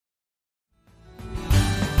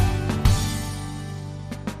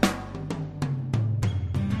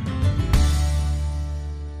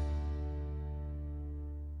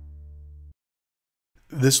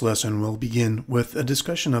This lesson will begin with a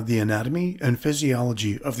discussion of the anatomy and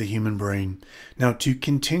physiology of the human brain. Now, to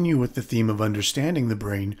continue with the theme of understanding the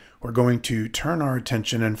brain, we're going to turn our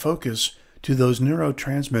attention and focus to those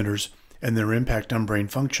neurotransmitters and their impact on brain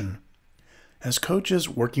function. As coaches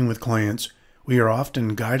working with clients, we are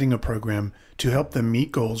often guiding a program to help them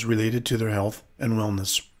meet goals related to their health and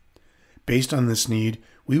wellness. Based on this need,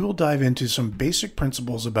 we will dive into some basic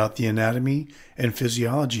principles about the anatomy and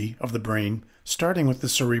physiology of the brain, starting with the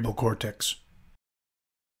cerebral cortex.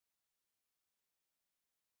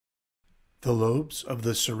 The lobes of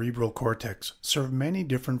the cerebral cortex serve many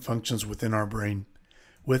different functions within our brain.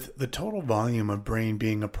 With the total volume of brain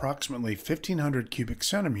being approximately 1,500 cubic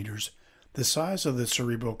centimeters, the size of the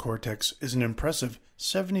cerebral cortex is an impressive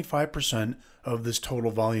 75% of this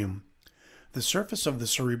total volume. The surface of the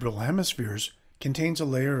cerebral hemispheres contains a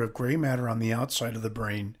layer of gray matter on the outside of the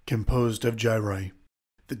brain composed of gyri.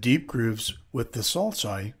 The deep grooves with the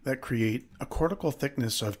sulci that create a cortical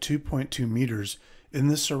thickness of 2.2 meters in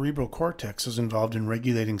the cerebral cortex is involved in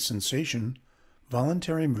regulating sensation,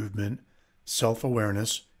 voluntary movement,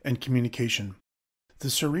 self-awareness, and communication. The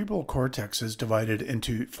cerebral cortex is divided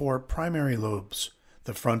into 4 primary lobes: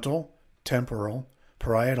 the frontal, temporal,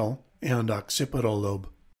 parietal, and occipital lobe.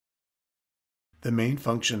 The main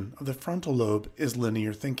function of the frontal lobe is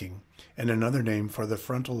linear thinking, and another name for the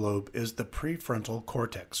frontal lobe is the prefrontal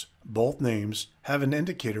cortex. Both names have an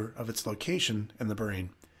indicator of its location in the brain.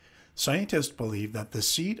 Scientists believe that the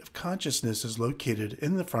seat of consciousness is located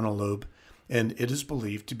in the frontal lobe, and it is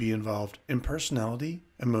believed to be involved in personality,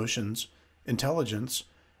 emotions, intelligence,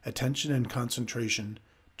 attention and concentration,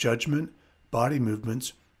 judgment, body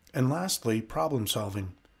movements, and lastly, problem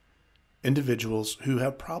solving. Individuals who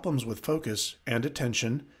have problems with focus and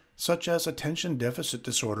attention, such as attention deficit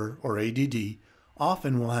disorder or ADD,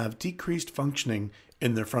 often will have decreased functioning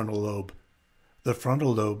in their frontal lobe. The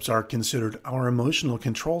frontal lobes are considered our emotional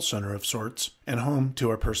control center of sorts and home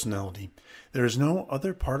to our personality. There is no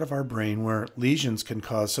other part of our brain where lesions can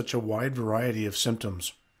cause such a wide variety of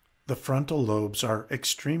symptoms. The frontal lobes are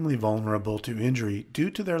extremely vulnerable to injury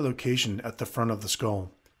due to their location at the front of the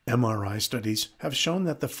skull. MRI studies have shown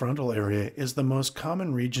that the frontal area is the most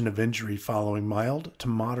common region of injury following mild to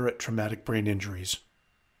moderate traumatic brain injuries.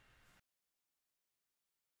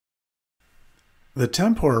 The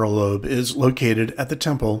temporal lobe is located at the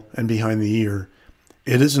temple and behind the ear.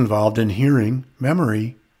 It is involved in hearing,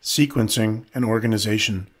 memory, sequencing, and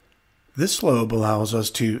organization. This lobe allows us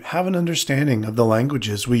to have an understanding of the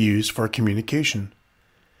languages we use for communication.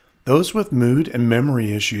 Those with mood and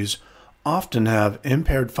memory issues often have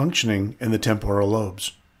impaired functioning in the temporal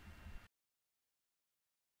lobes.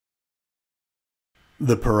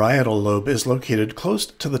 The parietal lobe is located close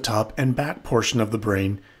to the top and back portion of the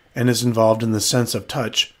brain and is involved in the sense of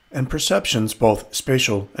touch and perceptions, both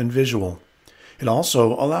spatial and visual. It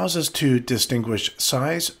also allows us to distinguish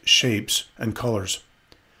size, shapes, and colors.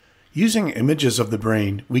 Using images of the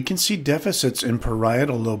brain, we can see deficits in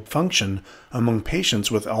parietal lobe function among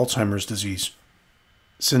patients with Alzheimer's disease.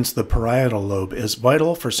 Since the parietal lobe is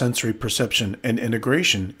vital for sensory perception and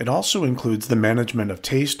integration, it also includes the management of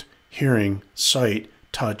taste, hearing, sight,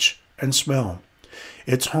 touch, and smell.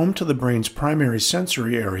 It's home to the brain's primary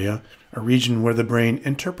sensory area, a region where the brain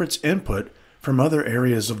interprets input from other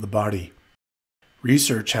areas of the body.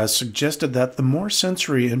 Research has suggested that the more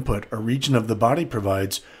sensory input a region of the body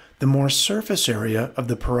provides, the more surface area of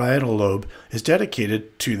the parietal lobe is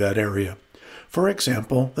dedicated to that area. For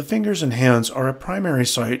example, the fingers and hands are a primary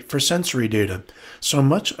site for sensory data, so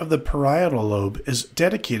much of the parietal lobe is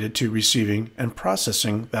dedicated to receiving and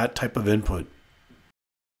processing that type of input.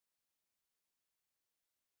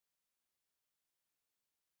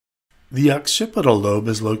 The occipital lobe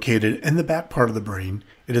is located in the back part of the brain.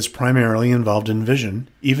 It is primarily involved in vision.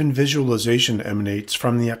 Even visualization emanates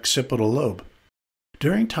from the occipital lobe.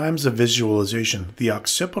 During times of visualization, the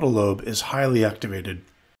occipital lobe is highly activated.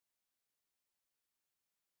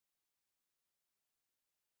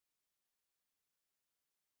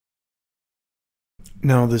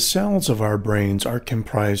 Now, the cells of our brains are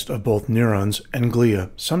comprised of both neurons and glia,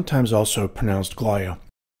 sometimes also pronounced glia.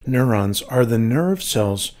 Neurons are the nerve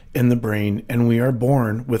cells in the brain, and we are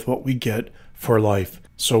born with what we get for life.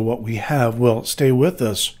 So what we have will stay with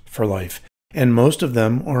us for life, and most of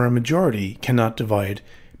them, or a majority, cannot divide,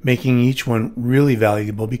 making each one really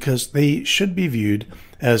valuable because they should be viewed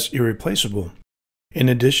as irreplaceable. In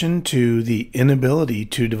addition to the inability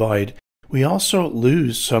to divide, we also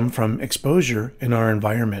lose some from exposure in our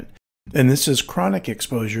environment, and this is chronic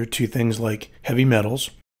exposure to things like heavy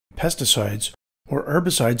metals, pesticides, or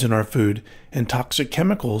herbicides in our food, and toxic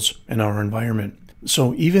chemicals in our environment.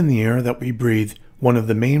 So even the air that we breathe One of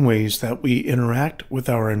the main ways that we interact with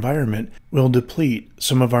our environment will deplete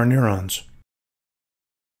some of our neurons.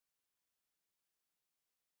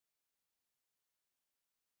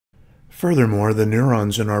 Furthermore, the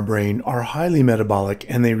neurons in our brain are highly metabolic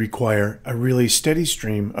and they require a really steady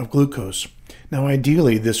stream of glucose. Now,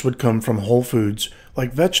 ideally, this would come from whole foods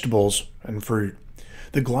like vegetables and fruit.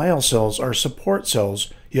 The glial cells are support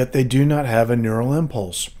cells, yet they do not have a neural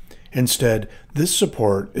impulse. Instead, this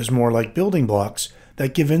support is more like building blocks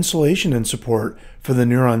that give insulation and support for the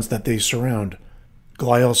neurons that they surround.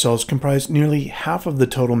 Glial cells comprise nearly half of the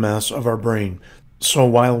total mass of our brain. So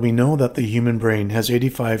while we know that the human brain has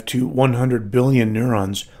 85 to 100 billion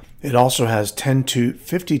neurons, it also has 10 to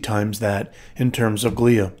 50 times that in terms of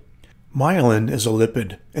glia. Myelin is a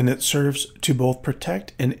lipid, and it serves to both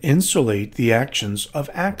protect and insulate the actions of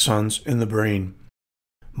axons in the brain.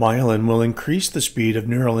 Myelin will increase the speed of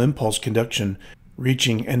neural impulse conduction,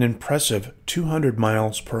 reaching an impressive 200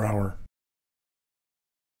 miles per hour.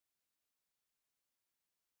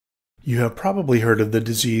 You have probably heard of the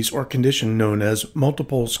disease or condition known as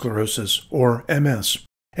multiple sclerosis, or MS.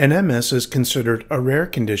 And MS is considered a rare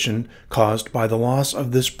condition caused by the loss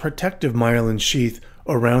of this protective myelin sheath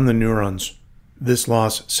around the neurons. This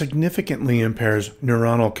loss significantly impairs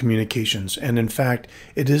neuronal communications, and in fact,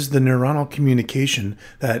 it is the neuronal communication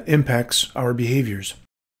that impacts our behaviors.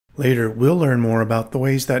 Later, we'll learn more about the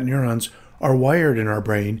ways that neurons are wired in our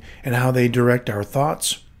brain and how they direct our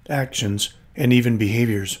thoughts, actions, and even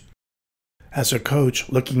behaviors. As a coach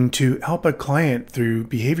looking to help a client through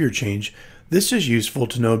behavior change, this is useful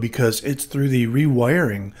to know because it's through the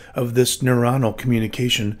rewiring of this neuronal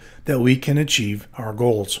communication that we can achieve our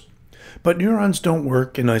goals. But neurons don't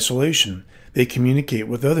work in isolation. They communicate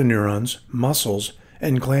with other neurons, muscles,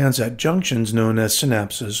 and glands at junctions known as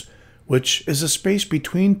synapses, which is a space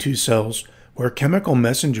between two cells where chemical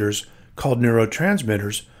messengers called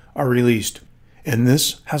neurotransmitters are released. And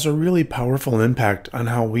this has a really powerful impact on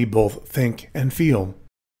how we both think and feel.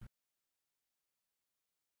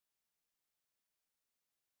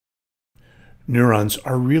 Neurons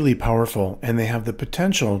are really powerful, and they have the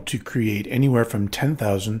potential to create anywhere from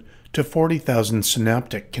 10,000 to 40,000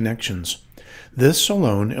 synaptic connections. This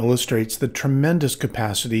alone illustrates the tremendous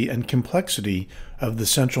capacity and complexity of the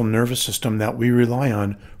central nervous system that we rely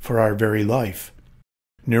on for our very life.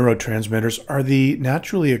 Neurotransmitters are the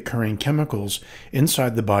naturally occurring chemicals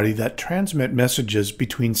inside the body that transmit messages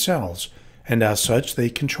between cells, and as such they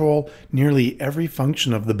control nearly every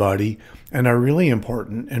function of the body and are really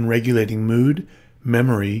important in regulating mood,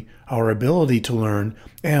 memory, our ability to learn,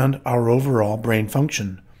 and our overall brain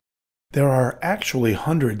function. There are actually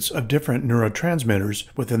hundreds of different neurotransmitters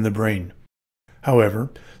within the brain.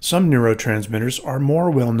 However, some neurotransmitters are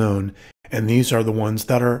more well known, and these are the ones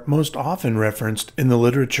that are most often referenced in the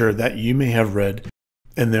literature that you may have read,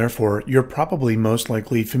 and therefore you're probably most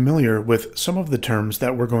likely familiar with some of the terms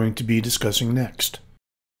that we're going to be discussing next.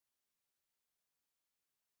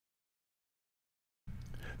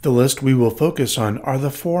 The list we will focus on are the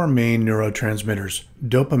four main neurotransmitters: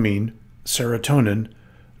 dopamine, serotonin,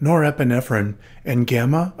 norepinephrine, and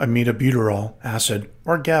gamma-aminobutyryl acid,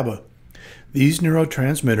 or GABA. These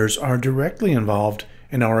neurotransmitters are directly involved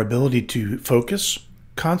in our ability to focus,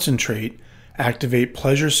 concentrate, activate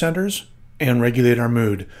pleasure centers, and regulate our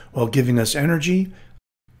mood, while giving us energy,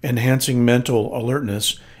 enhancing mental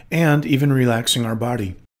alertness, and even relaxing our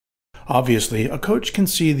body. Obviously, a coach can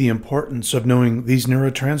see the importance of knowing these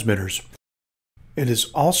neurotransmitters. It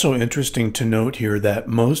is also interesting to note here that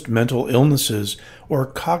most mental illnesses or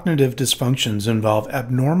cognitive dysfunctions involve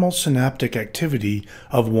abnormal synaptic activity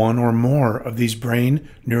of one or more of these brain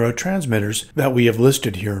neurotransmitters that we have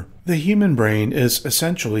listed here. The human brain is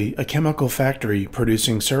essentially a chemical factory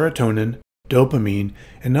producing serotonin, dopamine,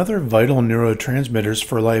 and other vital neurotransmitters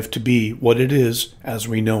for life to be what it is as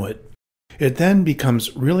we know it. It then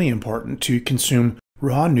becomes really important to consume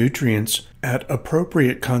raw nutrients at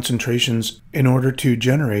appropriate concentrations in order to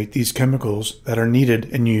generate these chemicals that are needed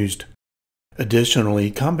and used. Additionally,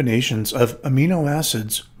 combinations of amino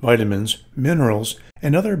acids, vitamins, minerals,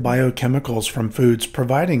 and other biochemicals from foods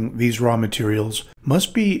providing these raw materials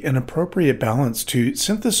must be an appropriate balance to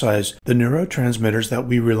synthesize the neurotransmitters that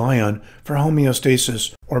we rely on for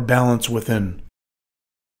homeostasis or balance within.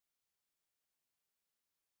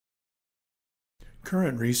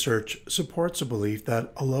 Current research supports a belief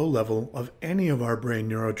that a low level of any of our brain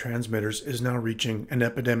neurotransmitters is now reaching an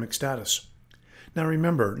epidemic status. Now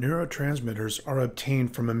remember, neurotransmitters are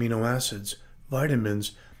obtained from amino acids,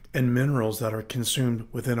 vitamins, and minerals that are consumed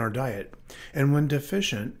within our diet, and when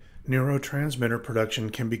deficient, neurotransmitter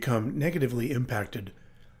production can become negatively impacted.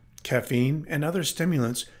 Caffeine and other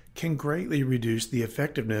stimulants can greatly reduce the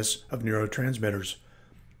effectiveness of neurotransmitters.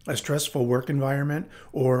 A stressful work environment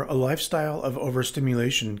or a lifestyle of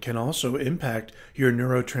overstimulation can also impact your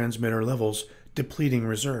neurotransmitter levels, depleting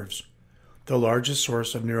reserves. The largest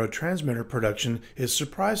source of neurotransmitter production is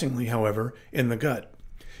surprisingly, however, in the gut.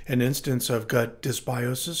 An instance of gut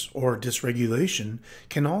dysbiosis or dysregulation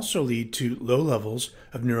can also lead to low levels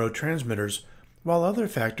of neurotransmitters, while other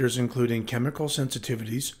factors including chemical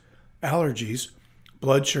sensitivities, allergies,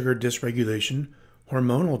 blood sugar dysregulation,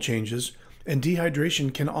 hormonal changes, and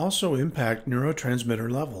dehydration can also impact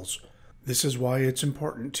neurotransmitter levels. This is why it's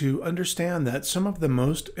important to understand that some of the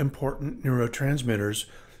most important neurotransmitters,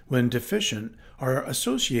 when deficient, are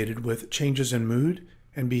associated with changes in mood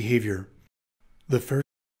and behavior.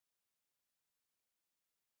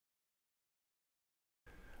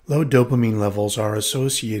 Low dopamine levels are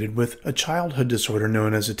associated with a childhood disorder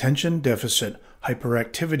known as attention deficit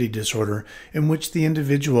hyperactivity disorder, in which the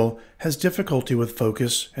individual has difficulty with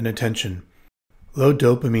focus and attention. Low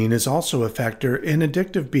dopamine is also a factor in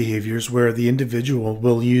addictive behaviors where the individual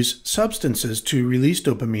will use substances to release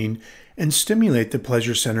dopamine and stimulate the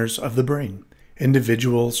pleasure centers of the brain.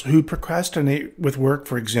 Individuals who procrastinate with work,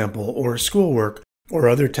 for example, or schoolwork, or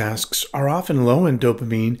other tasks are often low in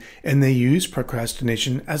dopamine, and they use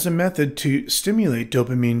procrastination as a method to stimulate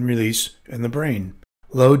dopamine release in the brain.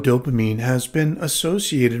 Low dopamine has been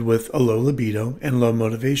associated with a low libido and low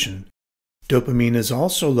motivation. Dopamine is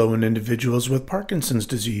also low in individuals with Parkinson's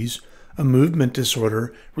disease, a movement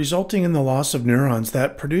disorder resulting in the loss of neurons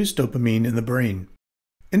that produce dopamine in the brain.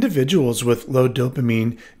 Individuals with low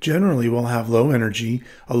dopamine generally will have low energy,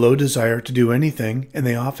 a low desire to do anything, and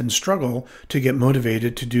they often struggle to get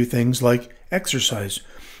motivated to do things like exercise,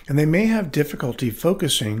 and they may have difficulty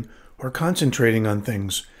focusing or concentrating on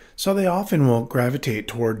things, so they often will gravitate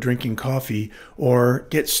toward drinking coffee or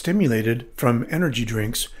get stimulated from energy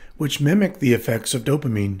drinks, which mimic the effects of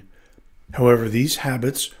dopamine. However, these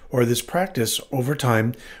habits or this practice over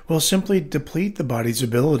time will simply deplete the body's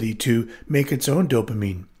ability to make its own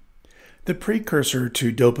dopamine. The precursor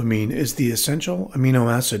to dopamine is the essential amino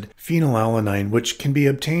acid phenylalanine, which can be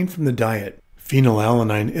obtained from the diet.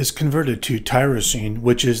 Phenylalanine is converted to tyrosine,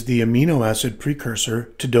 which is the amino acid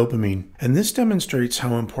precursor to dopamine. And this demonstrates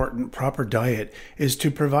how important proper diet is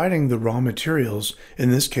to providing the raw materials, in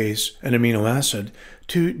this case an amino acid,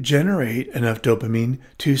 to generate enough dopamine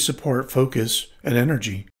to support focus and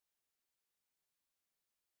energy.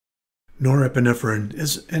 Norepinephrine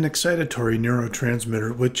is an excitatory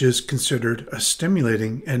neurotransmitter which is considered a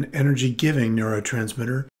stimulating and energy-giving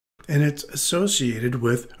neurotransmitter, and it's associated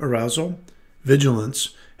with arousal,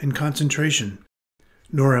 vigilance, and concentration.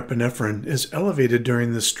 Norepinephrine is elevated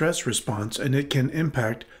during the stress response, and it can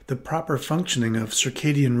impact the proper functioning of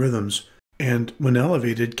circadian rhythms, and when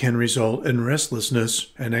elevated can result in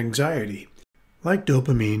restlessness and anxiety. Like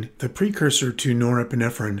dopamine, the precursor to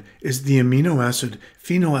norepinephrine is the amino acid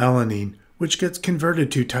phenylalanine, which gets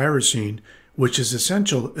converted to tyrosine, which is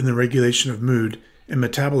essential in the regulation of mood and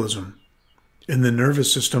metabolism. In the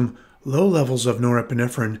nervous system, low levels of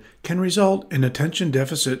norepinephrine can result in attention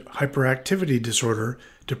deficit hyperactivity disorder,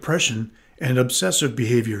 depression, and obsessive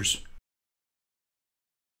behaviors.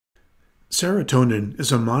 Serotonin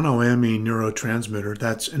is a monoamine neurotransmitter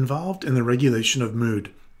that's involved in the regulation of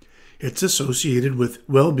mood. It's associated with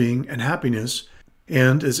well-being and happiness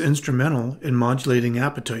and is instrumental in modulating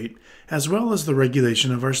appetite, as well as the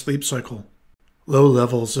regulation of our sleep cycle. Low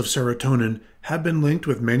levels of serotonin have been linked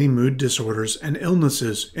with many mood disorders and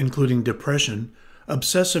illnesses, including depression,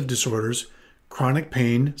 obsessive disorders, chronic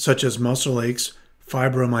pain such as muscle aches,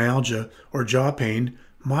 fibromyalgia or jaw pain,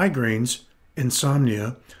 migraines,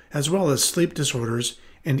 insomnia, as well as sleep disorders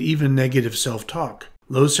and even negative self-talk.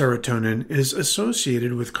 Low serotonin is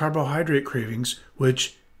associated with carbohydrate cravings,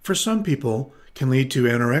 which, for some people, can lead to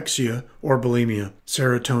anorexia or bulimia.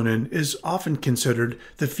 Serotonin is often considered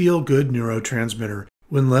the feel-good neurotransmitter.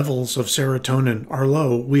 When levels of serotonin are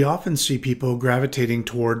low, we often see people gravitating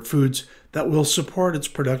toward foods that will support its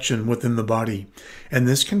production within the body. And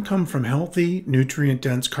this can come from healthy,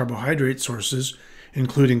 nutrient-dense carbohydrate sources,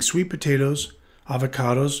 including sweet potatoes,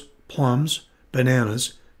 avocados, plums,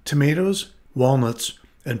 bananas, tomatoes, walnuts,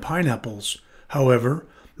 and pineapples. However,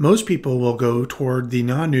 most people will go toward the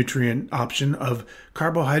non-nutrient option of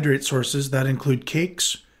carbohydrate sources that include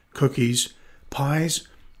cakes, cookies, pies,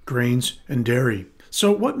 grains, and dairy.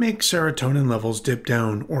 So what makes serotonin levels dip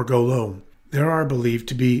down or go low? There are believed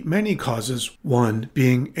to be many causes, one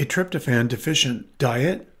being a tryptophan deficient.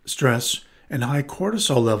 Diet, stress, and high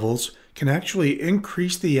cortisol levels can actually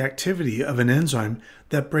increase the activity of an enzyme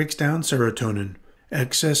that breaks down serotonin.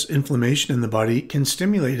 Excess inflammation in the body can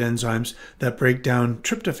stimulate enzymes that break down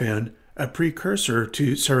tryptophan, a precursor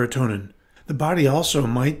to serotonin. The body also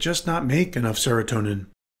might just not make enough serotonin.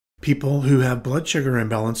 People who have blood sugar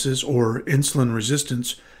imbalances or insulin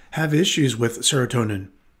resistance have issues with serotonin.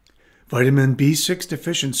 Vitamin B6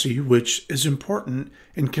 deficiency, which is important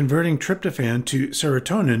in converting tryptophan to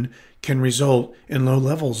serotonin, can result in low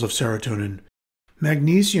levels of serotonin.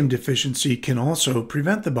 Magnesium deficiency can also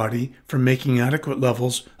prevent the body from making adequate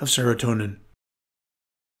levels of serotonin.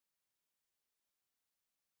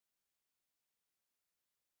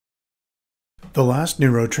 The last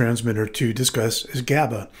neurotransmitter to discuss is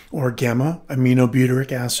GABA, or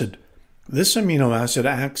gamma-aminobutyric acid. This amino acid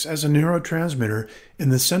acts as a neurotransmitter in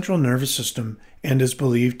the central nervous system and is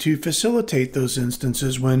believed to facilitate those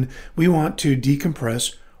instances when we want to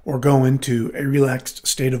decompress or go into a relaxed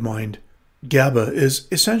state of mind. GABA is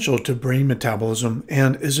essential to brain metabolism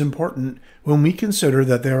and is important when we consider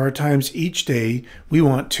that there are times each day we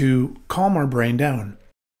want to calm our brain down.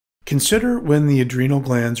 Consider when the adrenal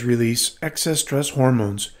glands release excess stress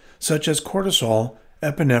hormones such as cortisol,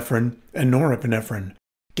 epinephrine, and norepinephrine.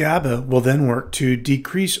 GABA will then work to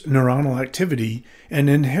decrease neuronal activity and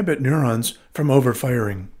inhibit neurons from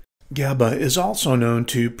overfiring. GABA is also known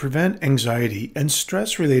to prevent anxiety and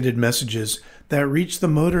stress-related messages that reach the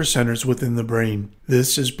motor centers within the brain.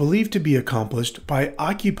 This is believed to be accomplished by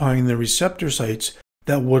occupying the receptor sites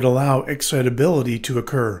that would allow excitability to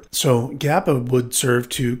occur. So GABA would serve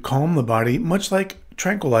to calm the body, much like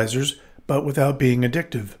tranquilizers, but without being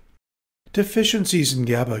addictive. Deficiencies in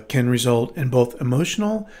GABA can result in both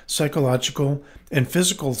emotional, psychological, and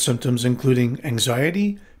physical symptoms including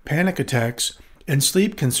anxiety, panic attacks, and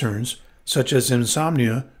sleep concerns such as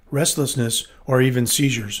insomnia, restlessness, or even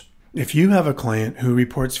seizures. If you have a client who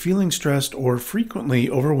reports feeling stressed or frequently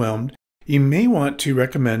overwhelmed, you may want to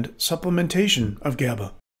recommend supplementation of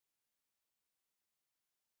GABA.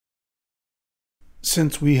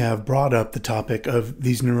 Since we have brought up the topic of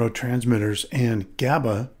these neurotransmitters and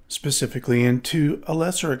GABA specifically, and to a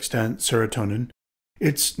lesser extent serotonin,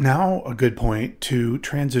 it's now a good point to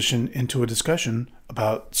transition into a discussion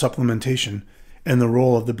about supplementation and the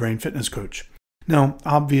role of the brain fitness coach. Now,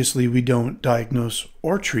 obviously, we don't diagnose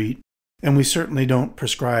or treat, and we certainly don't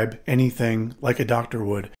prescribe anything like a doctor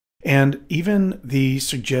would. And even the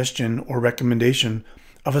suggestion or recommendation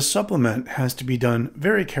of a supplement has to be done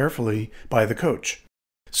very carefully by the coach.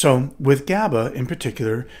 So with GABA in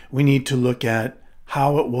particular, we need to look at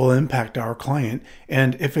how it will impact our client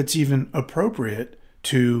and if it's even appropriate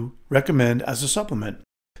to recommend as a supplement.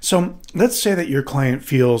 So let's say that your client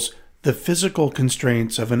feels the physical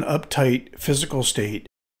constraints of an uptight physical state,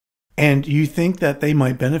 and you think that they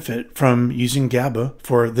might benefit from using GABA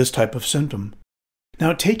for this type of symptom.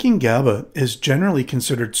 Now, taking GABA is generally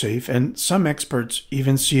considered safe, and some experts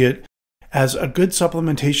even see it as a good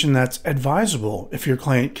supplementation that's advisable if your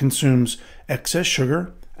client consumes excess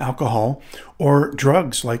sugar, alcohol, or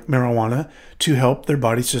drugs like marijuana to help their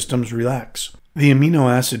body systems relax. The amino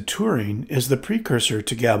acid taurine is the precursor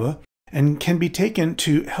to GABA and can be taken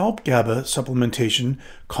to help GABA supplementation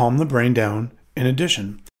calm the brain down in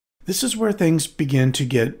addition. This is where things begin to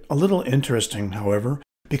get a little interesting, however,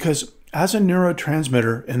 because as a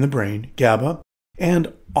neurotransmitter in the brain, GABA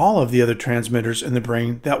and all of the other transmitters in the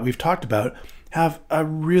brain that we've talked about have a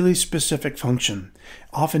really specific function.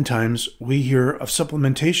 Oftentimes, we hear of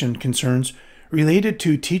supplementation concerns related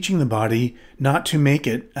to teaching the body not to make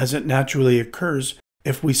it as it naturally occurs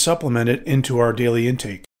if we supplement it into our daily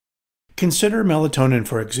intake. Consider melatonin,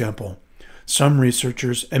 for example. Some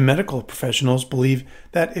researchers and medical professionals believe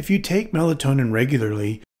that if you take melatonin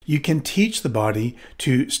regularly, you can teach the body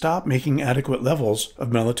to stop making adequate levels of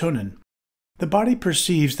melatonin. The body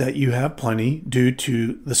perceives that you have plenty due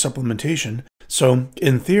to the supplementation, so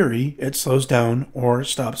in theory, it slows down or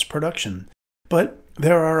stops production. But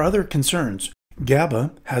there are other concerns.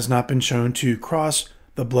 GABA has not been shown to cross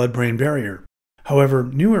the blood-brain barrier. However,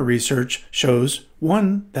 newer research shows,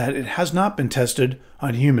 one, that it has not been tested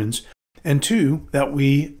on humans, and two, that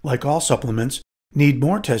we, like all supplements, need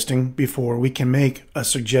more testing before we can make a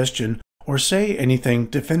suggestion or say anything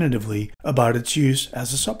definitively about its use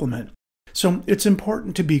as a supplement. So it's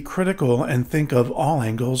important to be critical and think of all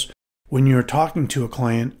angles when you're talking to a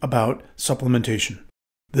client about supplementation.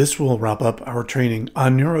 This will wrap up our training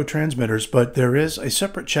on neurotransmitters, but there is a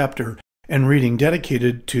separate chapter and reading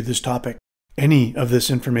dedicated to this topic. Any of this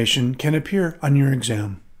information can appear on your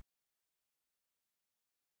exam.